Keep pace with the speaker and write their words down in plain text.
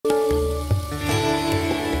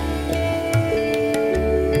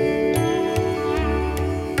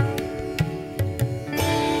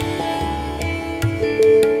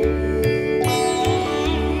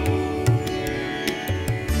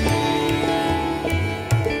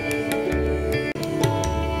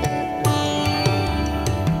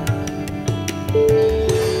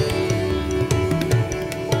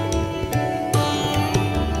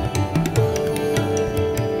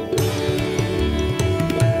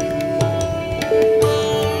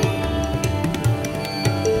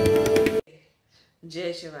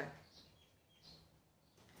शिवाय।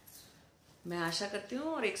 मैं आशा करती हूँ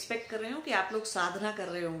और एक्सपेक्ट कर रही हूँ कि आप लोग साधना कर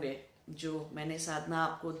रहे होंगे। जो मैंने साधना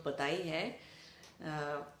आपको बताई है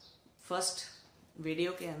फर्स्ट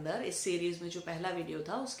वीडियो के अंदर, इस सीरीज में जो पहला वीडियो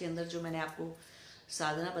था उसके अंदर जो मैंने आपको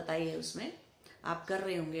साधना बताई है, उसमें आप कर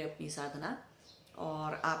रहे होंगे अपनी साधना।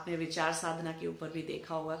 और आपने विचार साधना के ऊपर भी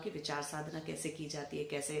देखा होगा कि विचार साधना कैसे की जाती है,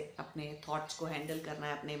 कैसे अपने थॉट्स को हैंडल करना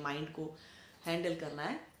है, अपने माइंड को हैंडल करना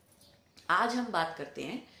है। आज हम बात करते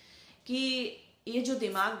हैं कि ये जो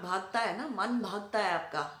दिमाग भागता है ना, मन भागता है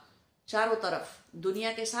आपका चारों तरफ,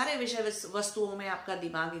 दुनिया के सारे विषय वस्तुओं में आपका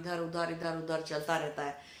दिमाग इधर उधर चलता रहता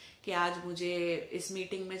है कि आज मुझे इस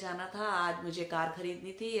मीटिंग में जाना था, आज मुझे कार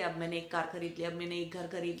खरीदनी थी, अब मैंने एक कार खरीद लिया, अब मैंने एक घर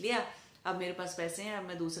खरीद लिया, अब मेरे पास पैसे हैं, अब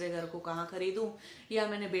मैं दूसरे घर को कहाँ खरीदूं, या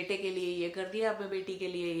मैंने बेटे के लिए ये कर दिया, अब मैं बेटी के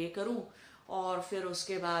लिए ये करूं, और फिर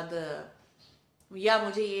उसके बाद या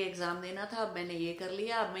मुझे ये एग्जाम देना था, अब मैंने ये कर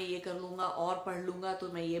लिया, अब मैं ये कर लूंगा और पढ़ लूंगा तो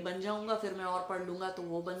मैं ये बन जाऊंगा, फिर मैं और पढ़ लूंगा तो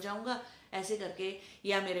वो बन जाऊंगा, ऐसे करके।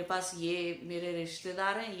 या मेरे पास ये मेरे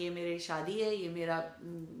रिश्तेदार हैं, ये मेरी शादी है, ये मेरा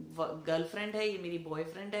गर्लफ्रेंड है, ये मेरी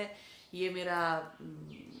बॉयफ्रेंड है, ये मेरा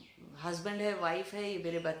हस्बैंड है, वाइफ है, ये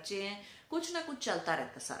मेरे बच्चे हैं, कुछ ना कुछ चलता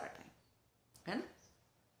रहता सारा टाइम, है ना।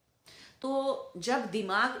 तो जब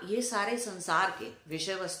दिमाग ये सारे संसार के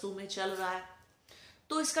विषय वस्तु में चल रहा है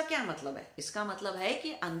तो इसका क्या मतलब है? इसका मतलब है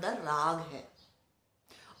कि अंदर राग है।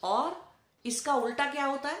 और इसका उल्टा क्या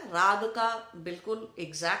होता है? राग का बिल्कुल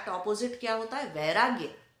एग्जैक्ट ऑपोजिट क्या होता है? वैराग्य।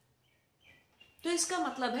 तो इसका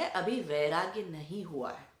मतलब है अभी वैराग्य नहीं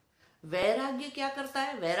हुआ है। वैराग्य क्या करता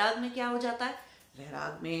है? वैराग में क्या हो जाता है?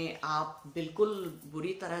 वैराग में आप बिल्कुल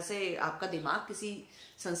बुरी तरह से, आपका दिमाग किसी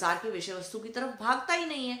संसार के विषय वस्तु की तरफ भागता ही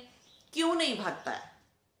नहीं है। क्यों नहीं भागता है?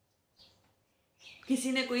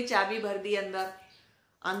 किसी ने कोई चाबी भर दी अंदर,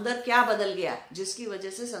 अंदर क्या बदल गया जिसकी वजह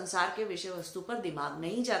से संसार के विषय वस्तु पर दिमाग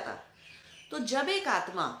नहीं जाता? तो जब एक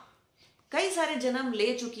आत्मा कई सारे जन्म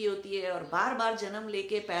ले चुकी होती है और बार बार जन्म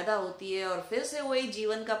लेके पैदा होती है और फिर से वही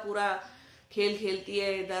जीवन का पूरा खेल खेलती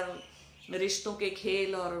है, इधर रिश्तों के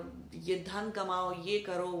खेल और ये धन कमाओ, ये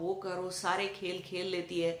करो, वो करो, सारे खेल खेल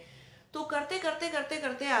लेती है। तो करते करते करते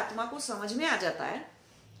करते आत्मा को समझ में आ जाता है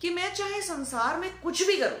कि मैं चाहे संसार में कुछ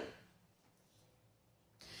भी करूं,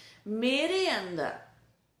 मेरे अंदर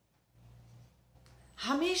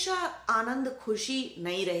हमेशा आनंद खुशी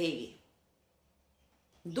नहीं रहेगी,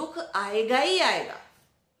 दुख आएगा ही आएगा।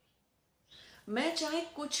 मैं चाहे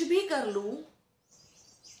कुछ भी कर लूं,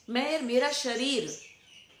 मेरा शरीर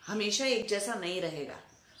हमेशा एक जैसा नहीं रहेगा,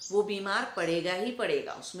 वो बीमार पड़ेगा ही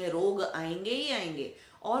पड़ेगा, उसमें रोग आएंगे ही आएंगे,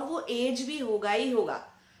 और वो एज भी होगा ही होगा।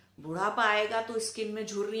 बुढ़ापा आएगा तो स्किन में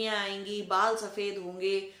झुर्रियां आएंगी, बाल सफेद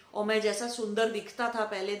होंगे, और मैं जैसा सुंदर दिखता था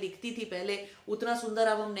पहले, दिखती थी पहले, उतना सुंदर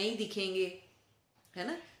अब हम नहीं दिखेंगे, है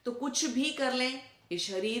ना। तो कुछ भी कर लें, ये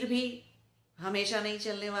शरीर भी हमेशा नहीं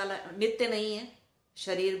चलने वाला, नित्य नहीं है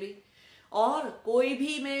शरीर भी। और कोई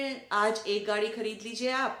भी, मैं आज एक गाड़ी खरीद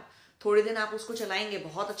लीजिए आप, थोड़े दिन आप उसको चलाएंगे,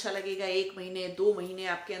 बहुत अच्छा लगेगा, 1 महीने 2 महीने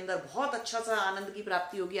आपके अंदर बहुत अच्छा सा आनंद की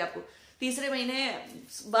प्राप्ति होगी आपको। तीसरे महीने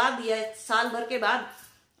बाद या साल भर के बाद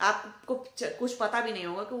आपको कुछ पता भी नहीं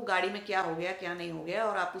होगा कि वो गाड़ी में क्या हो गया क्या नहीं हो गया,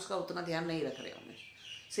 और आप उसका उतना ध्यान नहीं रख रहे होंगे।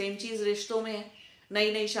 सेम चीज रिश्तों में है।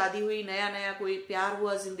 नई नई शादी हुई, नया नया कोई प्यार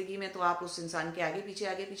हुआ जिंदगी में, तो आप उस इंसान के आगे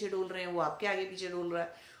पीछे डोल रहे हैं, वो आपके आगे पीछे डोल रहा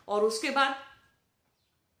है, और उसके बाद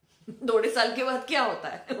 2 साल के बाद क्या होता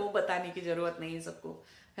है वो बताने की जरूरत नहीं है सबको,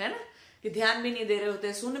 है ना। कि ध्यान भी नहीं दे रहे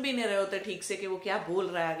होते, सुन भी नहीं रहे होते ठीक से कि वो क्या बोल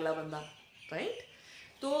रहा है अगला बंदा, राइट।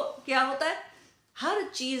 तो क्या होता है, हर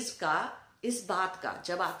चीज का, इस बात का,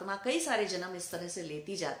 जब आत्मा कई सारे जन्म इस तरह से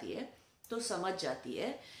लेती जाती है तो समझ जाती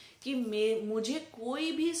है कि मुझे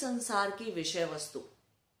कोई भी संसार की विषय वस्तु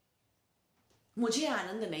मुझे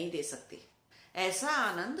आनंद नहीं दे सकती। ऐसा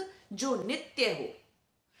आनंद जो नित्य हो,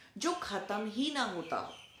 जो खत्म ही ना होता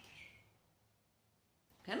हो,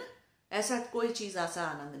 है ना। ऐसा कोई चीज ऐसा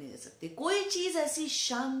आनंद नहीं दे सकती, कोई चीज ऐसी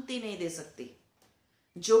शांति नहीं दे सकती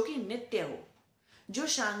जो कि नित्य हो, जो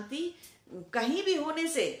शांति कहीं भी होने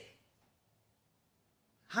से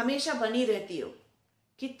हमेशा बनी रहती हो।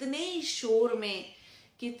 कितने ही शोर में,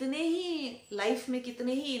 कितने ही लाइफ में,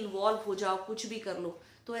 कितने ही इन्वॉल्व हो जाओ, कुछ भी कर लो,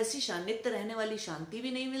 तो ऐसी नित्य रहने वाली शांति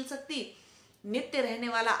भी नहीं मिल सकती, नित्य रहने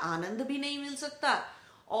वाला आनंद भी नहीं मिल सकता,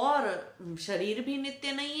 और शरीर भी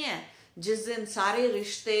नित्य नहीं है। जिस दिन सारे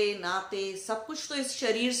रिश्ते नाते सब कुछ तो इस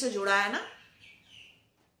शरीर से जुड़ा है ना,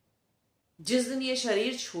 जिस दिन ये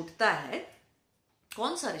शरीर छूटता है,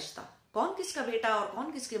 कौन सा रिश्ता, कौन किसका बेटा और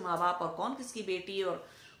कौन किसके माँ बाप और कौन किसकी बेटी और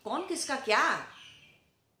कौन किसका क्या,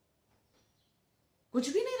 कुछ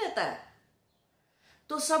भी नहीं रहता है।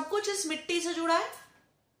 तो सब कुछ इस मिट्टी से जुड़ा है।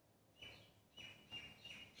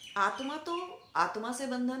 आत्मा तो आत्मा से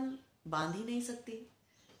बंधन बांध ही नहीं सकती,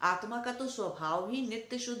 आत्मा का तो स्वभाव ही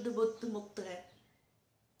नित्य शुद्ध बुद्ध मुक्त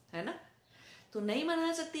है ना। तो नहीं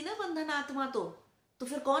बना सकती ना बंधन आत्मा। तो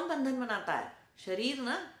फिर कौन बंधन बनाता है? शरीर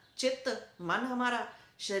ना, चित्त, मन, हमारा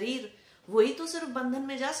शरीर, वही तो सिर्फ बंधन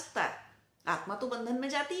में जा सकता है। आत्मा तो बंधन में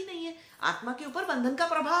जाती ही नहीं है। आत्मा के ऊपर बंधन का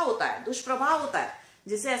प्रभाव होता है, दुष्प्रभाव होता है,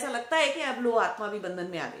 जिससे ऐसा लगता है कि अब लो आत्मा भी बंधन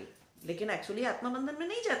में आ गई, लेकिन एक्चुअली आत्मा बंधन में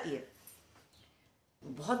नहीं जाती है।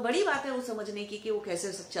 बहुत बड़ी बात है वो समझने की कि वो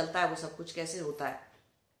कैसे सब चलता है, वो सब कुछ कैसे होता है।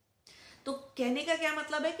 तो कहने का क्या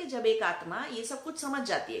मतलब है कि जब एक आत्मा ये सब कुछ समझ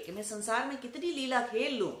जाती है कि मैं संसार में कितनी लीला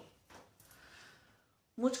खेल लूं,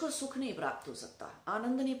 मुझको सुख नहीं प्राप्त हो सकता,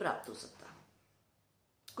 आनंद नहीं प्राप्त हो सकता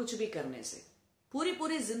कुछ भी करने से। पूरी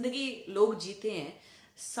पूरी जिंदगी लोग जीते हैं,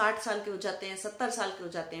 60 साल के हो जाते हैं, 70 साल के हो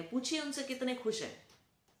जाते हैं, पूछिए उनसे कितने खुश हैं।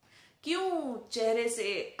 क्यों चेहरे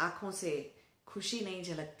से, आंखों से खुशी नहीं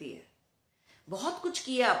झलकती है? बहुत कुछ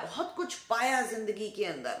किया, बहुत कुछ पाया जिंदगी के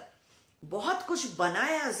अंदर, बहुत कुछ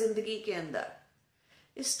बनाया जिंदगी के अंदर,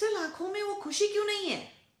 स्टिल आंखों में वो खुशी क्यों नहीं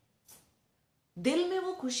है? दिल में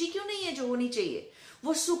वो खुशी क्यों नहीं है जो होनी चाहिए?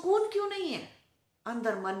 वो सुकून क्यों नहीं है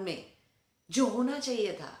अंदर मन में जो होना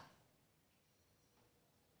चाहिए था?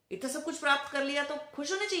 इतना सब कुछ प्राप्त कर लिया तो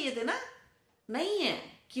खुश होने चाहिए थे ना, नहीं है।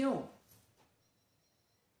 क्यों?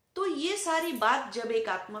 तो ये सारी बात जब एक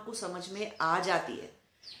आत्मा को समझ में आ जाती है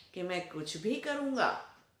कि मैं कुछ भी करूंगा,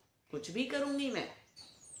 कुछ भी करूंगी, मैं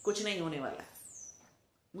कुछ नहीं होने वाला,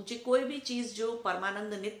 मुझे कोई भी चीज जो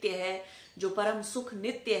परमानंद नित्य है, जो परम सुख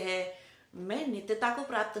नित्य है, मैं नित्यता को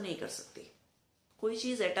प्राप्त नहीं कर सकती। कोई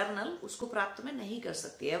चीज एटर्नल, उसको प्राप्त मैं नहीं कर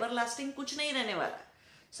सकती। एवरलास्टिंग कुछ नहीं रहने वाला है,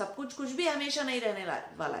 सब कुछ कुछ भी हमेशा नहीं रहने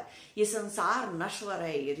वाला है। ये संसार नश्वर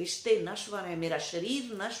है, ये रिश्ते नश्वर है, मेरा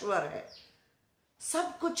शरीर नश्वर है,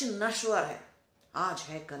 सब कुछ नश्वर है, आज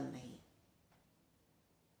है कल नहीं।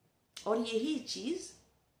 और यही चीज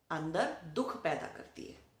अंदर दुख पैदा करती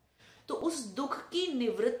है। तो उस दुख की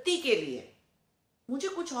निवृत्ति के लिए मुझे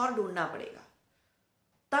कुछ और ढूंढना पड़ेगा।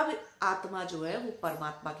 तब आत्मा जो है वो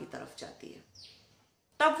परमात्मा की तरफ जाती है।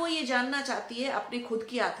 तब वो ये जानना चाहती है, अपने खुद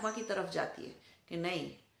की आत्मा की तरफ जाती है कि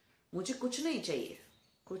नहीं, मुझे कुछ नहीं चाहिए,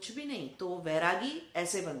 कुछ भी नहीं। तो वैरागी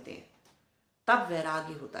ऐसे बनते हैं, तब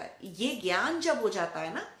वैरागी होता है। ये ज्ञान जब हो जाता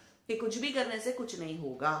है ना कि कुछ भी करने से कुछ नहीं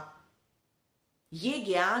होगा, ये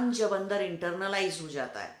ज्ञान जब अंदर इंटरनलाइज हो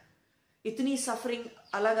जाता है, इतनी सफरिंग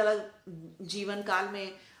अलग अलग जीवन काल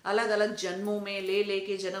में, अलग अलग जन्मों में ले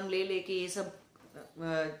लेके, जन्म ले लेके, ये सब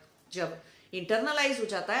जब इंटरनलाइज हो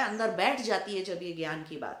जाता है, अंदर बैठ जाती है जब ये ज्ञान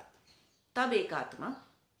की बात, तब एक आत्मा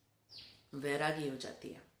वैरागी हो जाती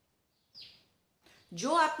है।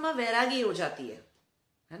 जो आत्मा वैरागी हो जाती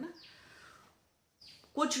है ना,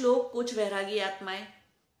 कुछ लोग, कुछ वैरागी आत्माएं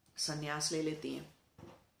संन्यास ले लेती हैं,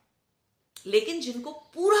 लेकिन जिनको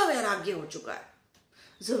पूरा वैराग्य हो चुका है,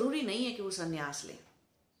 जरूरी नहीं है कि वो संन्यास लें।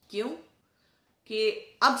 क्यों? कि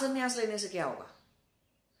अब संन्यास लेने से क्या होगा?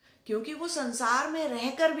 क्योंकि वो संसार में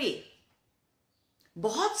रहकर भी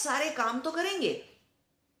बहुत सारे काम तो करेंगे,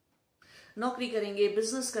 नौकरी करेंगे,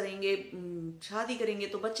 बिजनेस करेंगे, शादी करेंगे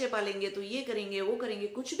तो बच्चे पालेंगे, तो ये करेंगे, वो करेंगे,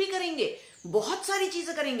 कुछ भी करेंगे, बहुत सारी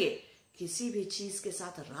चीजें करेंगे, किसी भी चीज के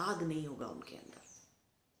साथ राग नहीं होगा उनके अंदर।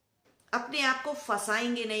 अपने आप को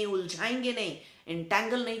फंसाएंगे नहीं, उलझाएंगे नहीं,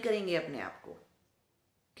 एंटैंगल नहीं करेंगे अपने आप को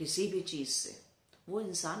किसी भी चीज से। वो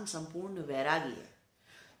इंसान संपूर्ण वैरागी है।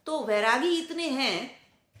 तो वैरागी इतने हैं,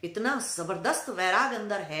 इतना जबरदस्त वैराग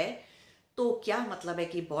अंदर है, तो क्या मतलब है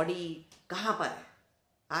कि बॉडी कहां पर है?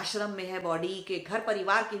 आश्रम में है बॉडी, के घर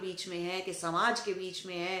परिवार के बीच में है, कि समाज के बीच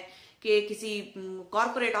में है, कि किसी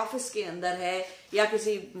कॉर्पोरेट ऑफिस के अंदर है, या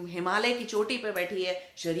किसी हिमालय की चोटी पे बैठी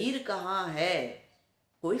है? शरीर कहाँ है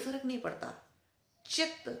कोई फर्क नहीं पड़ता।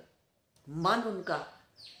 चित्त, मन उनका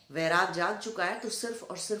वैराग जाग चुका है, तो सिर्फ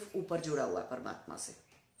और सिर्फ ऊपर जुड़ा हुआ है परमात्मा से,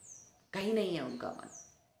 कहीं नहीं है उनका मन।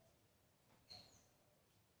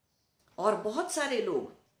 और बहुत सारे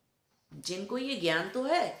लोग जिनको ये ज्ञान तो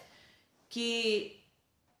है कि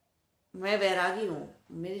मैं वैरागी हूं,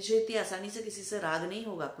 मेरे से इतनी आसानी से किसी से राग नहीं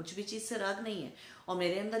होगा, कुछ भी चीज से राग नहीं है, और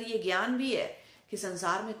मेरे अंदर ये ज्ञान भी है कि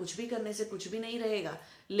संसार में कुछ भी करने से कुछ भी नहीं रहेगा,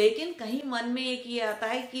 लेकिन कहीं मन में एक ये आता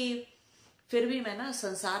है कि फिर भी मैं ना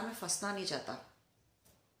संसार में फंसना नहीं चाहता,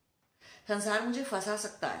 संसार मुझे फंसा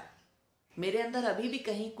सकता है, मेरे अंदर अभी भी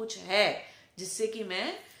कहीं कुछ है जिससे कि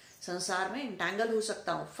मैं संसार में इंटैंगल हो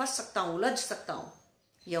सकता हूं, फंस सकता हूं, उलझ सकता हूं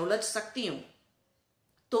या उलझ सकती हूं।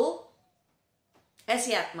 तो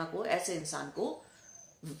ऐसी आत्मा को, ऐसे इंसान को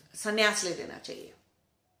संन्यास ले लेना चाहिए।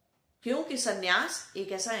 क्योंकि संन्यास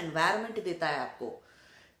एक ऐसा एनवायरनमेंट देता है आपको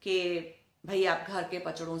कि भाई आप घर के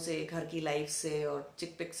पचड़ों से, घर की लाइफ से और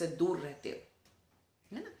चिकपिक से दूर रहते हो,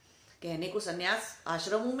 है ना। कहने को संन्यास,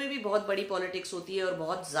 आश्रमों में भी बहुत बड़ी पॉलिटिक्स होती है और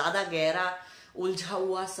बहुत ज्यादा गहरा उलझा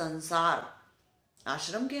हुआ संसार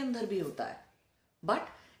आश्रम के अंदर भी होता है,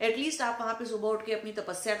 बट एटलीस्ट आप वहां पे सुबह उठ के अपनी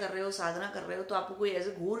तपस्या कर रहे हो, साधना कर रहे हो, तो आपको कोई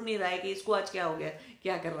ऐसे घूर नहीं रहा है कि इसको आज क्या हो गया,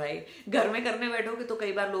 क्या कर रहा है। घर में करने बैठोगे तो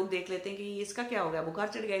कई बार लोग देख लेते हैं कि इसका क्या हो गया, बुखार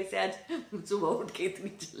चढ़ गया इसे आज सुबह उठ के इतनी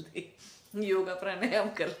जल्दी योगा प्राणायाम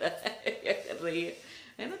कर रहा है या कर रही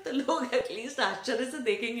है ना, तो लोग एटलीस्ट आश्चर्य से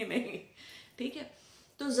देखेंगे नहीं। ठीक है,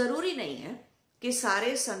 तो जरूरी नहीं है कि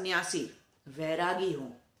सारे सन्यासी वैरागी हों,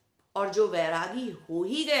 और जो वैरागी हो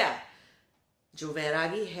ही गया, जो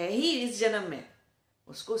वैरागी है ही इस जन्म में,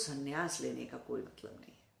 उसको सन्यास लेने का कोई मतलब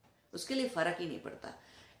नहीं है, उसके लिए फर्क ही नहीं पड़ता।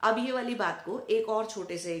 अब ये वाली बात को एक और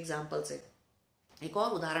छोटे से एग्जाम्पल से, एक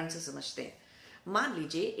और उदाहरण से समझते हैं। मान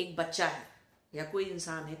लीजिए एक बच्चा है या कोई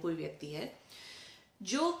इंसान है, कोई व्यक्ति है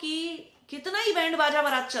जो कि कितना ही बैंड बाजा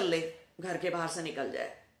बारात चल ले, घर के बाहर से निकल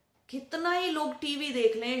जाए, कितना ही लोग टीवी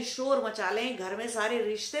देख लें, शोर मचा लें, घर में सारे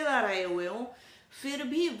रिश्तेदार आए हुए हों, फिर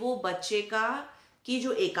भी वो बच्चे का की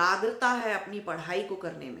जो एकाग्रता है अपनी पढ़ाई को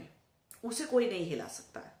करने में, उसे कोई नहीं हिला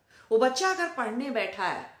सकता है। वो बच्चा अगर पढ़ने बैठा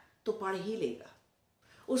है तो पढ़ ही लेगा।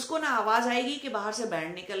 उसको ना आवाज आएगी कि बाहर से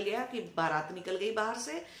बैंड निकल गया, कि बारात निकल गई बाहर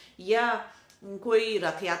से, या कोई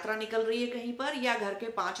रथ यात्रा निकल रही है कहीं पर, या घर के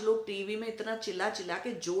 5 लोग टीवी में इतना चिल्ला चिल्ला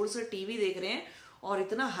के जोर से टीवी देख रहे हैं और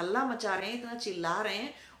इतना हल्ला मचा रहे हैं, इतना चिल्ला रहे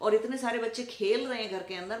हैं, और इतने सारे बच्चे खेल रहे हैं घर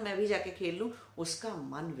के अंदर, मैं भी जाके खेल लूं, उसका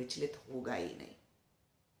मन विचलित होगा ही नहीं।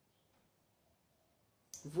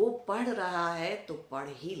 वो पढ़ रहा है तो पढ़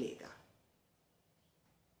ही लेगा।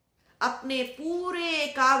 अपने पूरे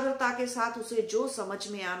एकाग्रता के साथ उसे जो समझ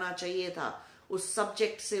में आना चाहिए था, उस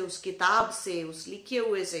सब्जेक्ट से, उस किताब से, उस लिखे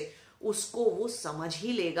हुए से, उसको वो समझ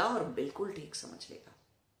ही लेगा और बिल्कुल ठीक समझ लेगा,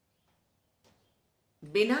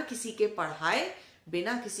 बिना किसी के पढ़ाए,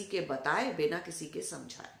 बिना किसी के बताए, बिना किसी के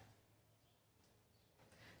समझाए।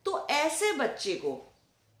 तो ऐसे बच्चे को,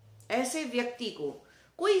 ऐसे व्यक्ति को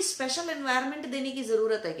कोई स्पेशल एनवायरनमेंट देने की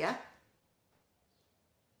जरूरत है क्या,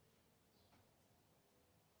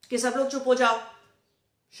 कि सब लोग चुप हो जाओ,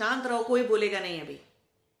 शांत रहो, कोई बोलेगा नहीं, अभी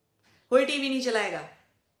कोई टीवी नहीं चलाएगा,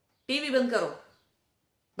 टीवी बंद करो,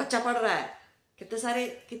 बच्चा पढ़ रहा है।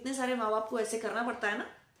 कितने सारे माँ बाप को ऐसे करना पड़ता है ना,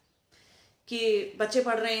 कि बच्चे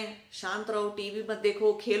पढ़ रहे हैं, शांत रहो, टीवी मत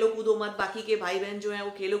देखो, खेलो कूदो मत, बाकी के भाई बहन जो हैं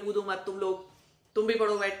वो खेलो कूदो मत, तुम भी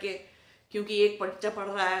पढ़ो बैठ के, क्योंकि एक बच्चा पढ़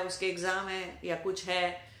रहा है, उसके एग्जाम है या कुछ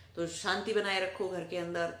है, तो शांति बनाए रखो घर के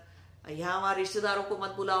अंदर। यहाँ हमारे रिश्तेदारों को मत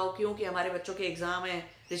बुलाओ, क्योंकि हमारे बच्चों के एग्जाम है,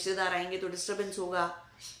 रिश्तेदार आएंगे तो डिस्टर्बेंस होगा।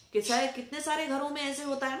 कितने सारे घरों में ऐसे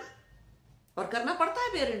होता है ना, और करना पड़ता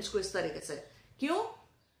है पेरेंट्स को इस तरीके से। क्यों?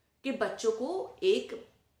 कि बच्चों को एक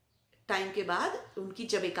टाइम के बाद, उनकी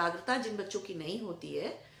जब एकाग्रता जिन बच्चों की नहीं होती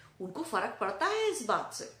है, उनको फर्क पड़ता है इस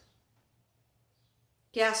बात से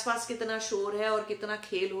कि आसपास कितना शोर है और कितना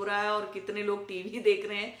खेल हो रहा है और कितने लोग टीवी देख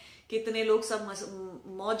रहे हैं, कितने लोग सब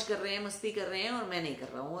मौज कर रहे हैं, मस्ती कर रहे हैं, और मैं नहीं कर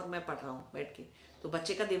रहा हूं और मैं पढ़ रहा हूं बैठ के। तो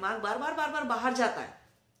बच्चे का दिमाग बार बार बाहर जाता है,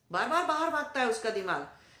 बार बार बाहर भागता है उसका दिमाग।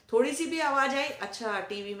 थोड़ी सी भी आवाज आई, अच्छा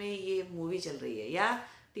टीवी में ये मूवी चल रही है या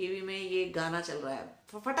टीवी में ये गाना चल रहा है,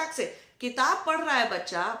 फटाक से किताब पढ़ रहा है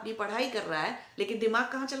बच्चा, अपनी पढ़ाई कर रहा है, लेकिन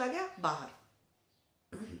दिमाग कहाँ चला गया? बाहर।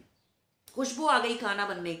 खुशबू आ गई खाना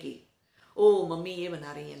बनने की, ओ मम्मी ये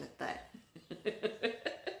बना रही है लगता है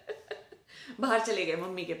बाहर चले गए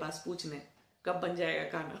मम्मी के पास पूछने कब बन जाएगा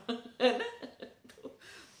खाना है ना। तो,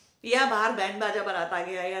 या बाहर बैंड बाजा बारात आ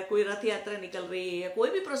गया, या कोई रथ यात्रा निकल रही है, या कोई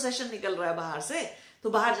भी प्रोसेशन निकल रहा है बाहर से, तो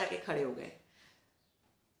बाहर जाके खड़े हो गए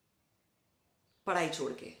पढ़ाई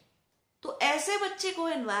छोड़ के। तो ऐसे बच्चे को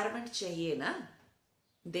एनवायरनमेंट चाहिए ना,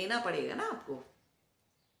 देना पड़ेगा ना आपको।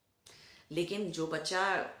 लेकिन जो बच्चा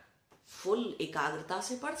फुल एकाग्रता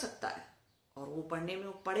से पढ़ सकता है और वो पढ़ने में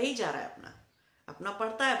वो पढ़े ही जा रहा है, अपना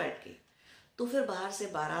पढ़ता है बैठ के, तो फिर बाहर से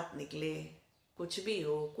बारात निकले, कुछ भी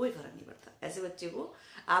हो, कोई फर्क नहीं पड़ता। ऐसे बच्चे को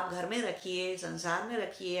आप घर में रखिए, संसार में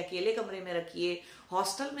रखिए, अकेले कमरे में रखिए,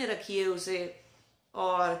 हॉस्टल में रखिए उसे,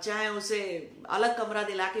 और चाहे उसे अलग कमरा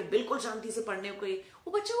दिला के बिल्कुल शांति से पढ़ने को,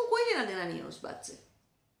 वो बच्चे को कोई लेना देना नहीं है उस बात से।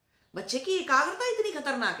 बच्चे की एकाग्रता इतनी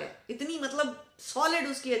खतरनाक है, इतनी मतलब सॉलिड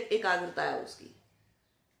उसकी एकाग्रता है, उसकी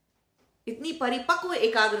इतनी परिपक्व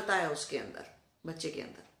एकाग्रता है उसके अंदर, बच्चे के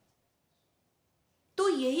अंदर। तो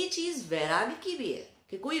यही चीज वैरागी की भी है,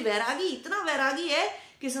 कि कोई वैरागी इतना वैरागी है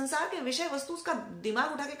कि संसार के विषय वस्तु उसका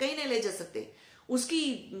दिमाग उठा के कहीं नहीं ले जा सकते, उसकी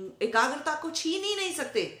एकाग्रता को छीन ही नहीं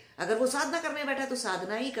सकते। अगर वो साधना करने बैठा है तो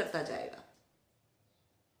साधना ही करता जाएगा,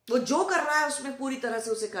 वो जो कर रहा है उसमें पूरी तरह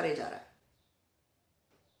से उसे करे जा रहा है।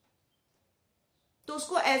 तो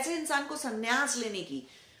उसको, ऐसे इंसान को संन्यास लेने की,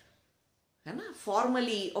 है ना,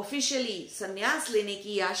 फॉर्मली ऑफिशियली संन्यास लेने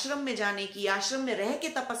की, आश्रम में जाने की, आश्रम में रह के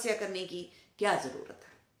तपस्या करने की क्या जरूरत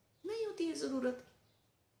है? नहीं होती है जरूरत।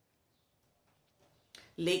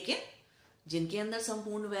 लेकिन जिनके अंदर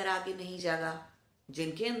संपूर्ण वैराग्य नहीं जागा,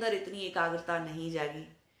 जिनके अंदर इतनी एकाग्रता नहीं जागी,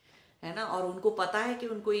 है ना, और उनको पता है कि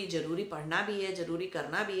उनको ये जरूरी पढ़ना भी है, जरूरी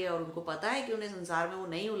करना भी है, और उनको पता है कि उन्हें संसार में वो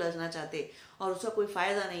नहीं उलझना चाहते और उसका कोई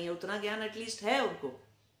फायदा नहीं है, उतना ज्ञान एटलीस्ट है उनको,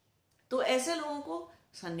 तो ऐसे लोगों को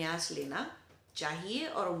संन्यास लेना चाहिए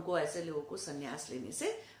और उनको ऐसे लोगों को संन्यास लेने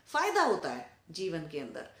से फायदा होता है जीवन के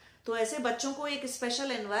अंदर। तो ऐसे बच्चों को एक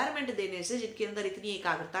स्पेशल एनवायरनमेंट देने से, जिनके अंदर इतनी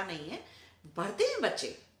एकाग्रता नहीं है, बढ़ते हैं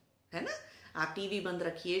बच्चे, है ना। आप टीवी बंद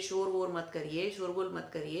रखिए, शोर वोर मत करिए, शोरगुल मत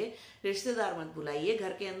करिए, रिश्तेदार मत बुलाइए,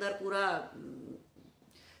 घर के अंदर पूरा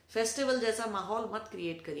फेस्टिवल जैसा माहौल मत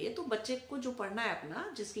क्रिएट करिए। तो बच्चे को जो पढ़ना है अपना,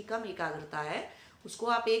 जिसकी कम एकाग्रता है, उसको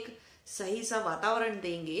आप एक सही सा वातावरण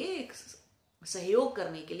देंगे, एक सहयोग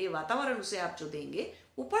करने के लिए वातावरण उसे आप जो देंगे,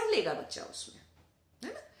 वो पढ़ लेगा बच्चा उसमें,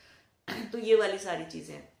 है ना। तो ये वाली सारी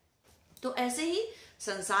चीजें। तो ऐसे ही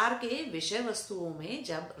संसार के विषय वस्तुओं में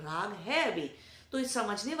जब राग है अभी, तो इस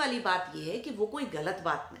समझने वाली बात यह है कि वो कोई गलत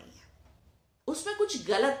बात नहीं है, उसमें कुछ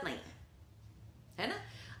गलत नहीं है ना।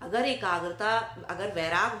 अगर एकाग्रता, अगर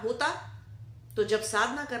वैराग होता तो जब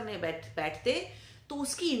साधना करने बैठते तो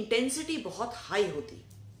उसकी इंटेंसिटी बहुत हाई होती,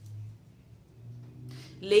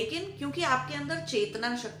 लेकिन क्योंकि आपके अंदर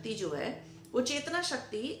चेतना शक्ति जो है, वो चेतना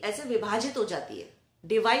शक्ति ऐसे विभाजित हो जाती है,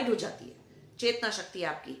 डिवाइड हो जाती है चेतना शक्ति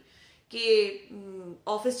आपकी, कि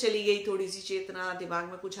ऑफिस चली गई थोड़ी सी चेतना, दिमाग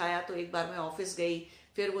में कुछ आया तो एक बार में ऑफिस गई,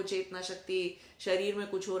 फिर वो चेतना शक्ति शरीर में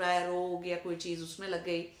कुछ हो रहा है, रोग या कोई चीज उसमें लग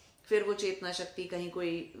गई, फिर वो चेतना शक्ति कहीं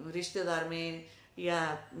कोई रिश्तेदार में या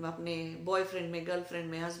अपने बॉयफ्रेंड में, गर्लफ्रेंड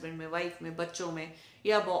में, हस्बैंड में, वाइफ में, बच्चों में,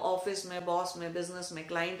 या ऑफिस में, बॉस में, बिजनेस में,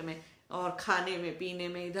 क्लाइंट में, और खाने में, पीने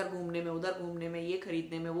में, इधर घूमने में, उधर घूमने में, ये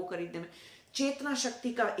खरीदने में, वो खरीदने में, चेतना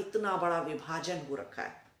शक्ति का इतना बड़ा विभाजन हो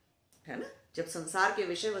रखा है ना। जब संसार के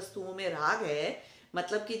विषय वस्तुओं में राग है,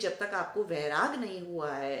 मतलब कि जब तक आपको वैराग नहीं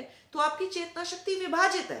हुआ है, तो आपकी चेतना शक्ति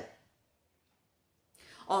विभाजित है,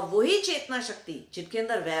 और वही चेतना शक्ति जिनके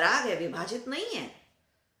अंदर वैराग है विभाजित नहीं है।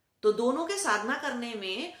 तो दोनों के साधना करने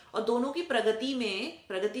में और दोनों की प्रगति में,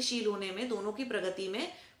 प्रगतिशील होने में, दोनों की प्रगति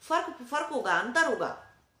में फर्क होगा, अंतर होगा।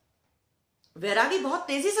 वैरागी बहुत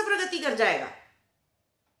तेजी से प्रगति कर जाएगा।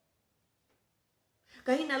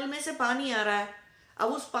 कहीं नल में से पानी आ रहा है,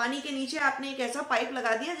 अब उस पानी के नीचे आपने एक ऐसा पाइप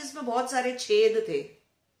लगा दिया जिसमें बहुत सारे छेद थे,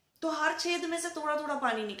 तो हर छेद में से थोड़ा थोड़ा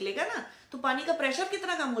पानी निकलेगा ना, तो पानी का प्रेशर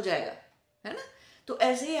कितना कम हो जाएगा, है ना। तो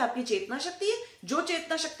ऐसे ही आपकी चेतना शक्ति है। जो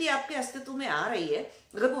चेतना शक्ति आपके अस्तित्व में आ रही है,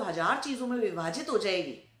 अगर वो 1000 चीजों में विभाजित हो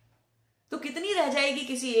जाएगी, तो कितनी रह जाएगी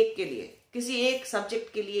किसी एक के लिए, किसी एक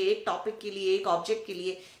सब्जेक्ट के लिए, एक टॉपिक के लिए, एक ऑब्जेक्ट के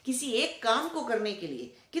लिए, किसी एक काम को करने के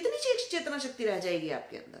लिए कितनी चेतना शक्ति रह जाएगी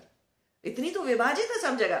आपके अंदर? इतनी तो विभाजित है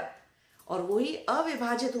सब जगह। और वही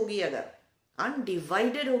अविभाजित होगी, अगर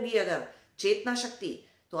अनडिवाइडेड होगी अगर चेतना शक्ति,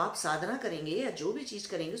 तो आप साधना करेंगे या जो भी चीज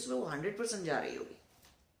करेंगे उसमें वो 100% जा रही होगी।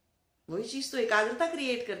 वही चीज तो एकाग्रता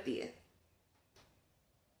क्रिएट करती है,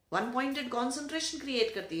 वन पॉइंटेड कॉन्सेंट्रेशन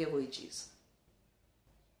क्रिएट करती है वही चीज,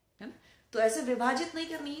 है ना। तो ऐसे विभाजित नहीं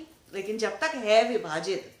करनी है। लेकिन जब तक है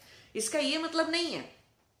विभाजित, इसका ये मतलब नहीं है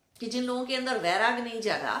कि जिन लोगों के अंदर वैराग नहीं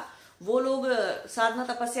जागा वो लोग साधना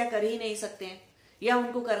तपस्या कर ही नहीं सकते हैं, या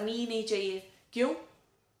उनको करनी ही नहीं चाहिए। क्यों?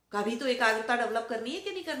 कभी तो एकाग्रता डेवलप करनी है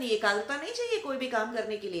कि नहीं करनी? एकाग्रता नहीं चाहिए कोई भी काम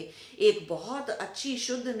करने के लिए। एक बहुत अच्छी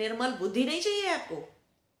शुद्ध निर्मल बुद्धि नहीं चाहिए आपको।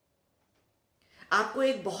 आपको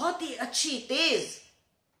एक बहुत ही अच्छी तेज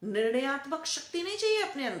निर्णयात्मक शक्ति नहीं चाहिए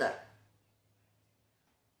अपने अंदर।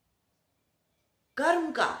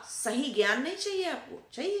 कर्म का सही ज्ञान नहीं चाहिए आपको।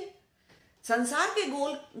 चाहिए संसार के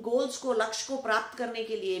गोल्स को, लक्ष्य को प्राप्त करने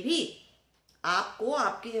के लिए भी आपको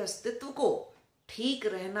आपके अस्तित्व को ठीक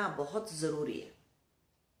रहना बहुत जरूरी है।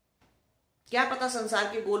 क्या पता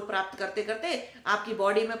संसार के गोल प्राप्त करते करते आपकी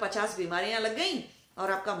बॉडी में 50 बीमारियां लग गई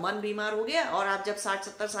और आपका मन बीमार हो गया, और आप जब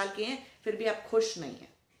 60-70 साल के हैं फिर भी आप खुश नहीं है।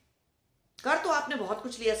 कर तो आपने बहुत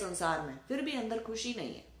कुछ लिया संसार में, फिर भी अंदर खुशी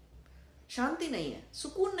नहीं है, शांति नहीं है,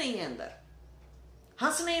 सुकून नहीं है अंदर,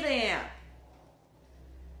 हंस नहीं रहे हैं आप।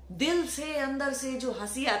 दिल से, अंदर से जो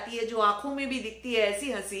हंसी आती है, जो आंखों में भी दिखती है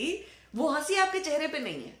ऐसी हंसी, वो हंसी आपके चेहरे पे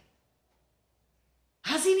नहीं है।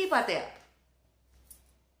 हंसी नहीं पाते आप।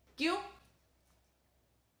 क्यों?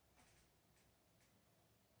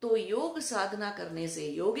 तो योग साधना करने से,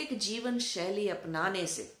 योगिक जीवन शैली अपनाने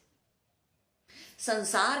से,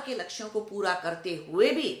 संसार के लक्ष्यों को पूरा करते हुए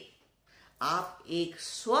भी आप एक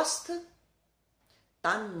स्वस्थ,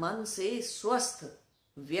 तन मन से स्वस्थ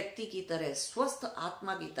व्यक्ति की तरह, स्वस्थ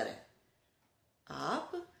आत्मा की तरह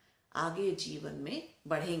आप आगे जीवन में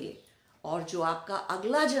बढ़ेंगे, और जो आपका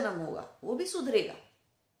अगला जन्म होगा वो भी सुधरेगा।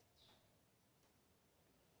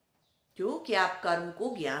 क्यों? कि आप कर्म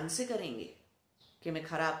को ज्ञान से करेंगे कि मैं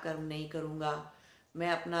खराब कर्म नहीं करूंगा, मैं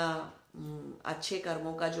अपना अच्छे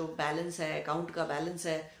कर्मों का जो बैलेंस है, अकाउंट का बैलेंस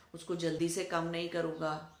है, उसको जल्दी से कम नहीं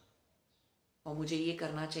करूँगा और मुझे ये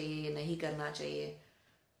करना चाहिए, ये नहीं करना चाहिए,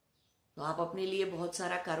 तो आप अपने लिए बहुत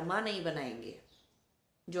सारा कर्मा नहीं बनाएंगे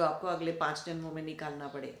जो आपको अगले 5 जन्मों में निकालना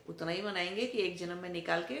पड़े। उतना ही बनाएंगे कि एक जन्म में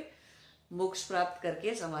निकाल के मोक्ष प्राप्त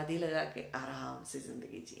करके समाधि लगा के आराम से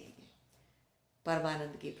जिंदगी जिएंगे,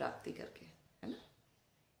 परमानंद की प्राप्ति करके, है ना।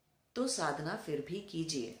 तो साधना फिर भी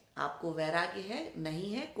कीजिए। आपको वैराग्य है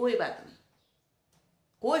नहीं है कोई बात नहीं,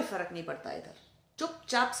 कोई फर्क नहीं पड़ता। इधर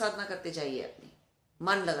चुपचाप साधना करते जाइए अपनी,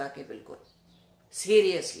 मन लगा के, बिल्कुल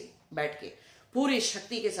सीरियसली बैठ के पूरी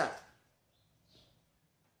शक्ति के साथ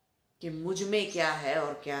कि मुझ में क्या है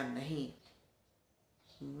और क्या नहीं,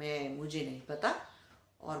 मुझे नहीं पता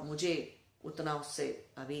और मुझे उतना उससे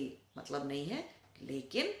अभी मतलब नहीं है,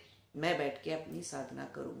 लेकिन मैं बैठ के अपनी साधना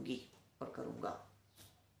करूंगी और करूंगा।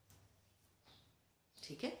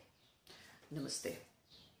 ठीक है, नमस्ते,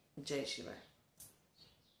 जय शिवाय।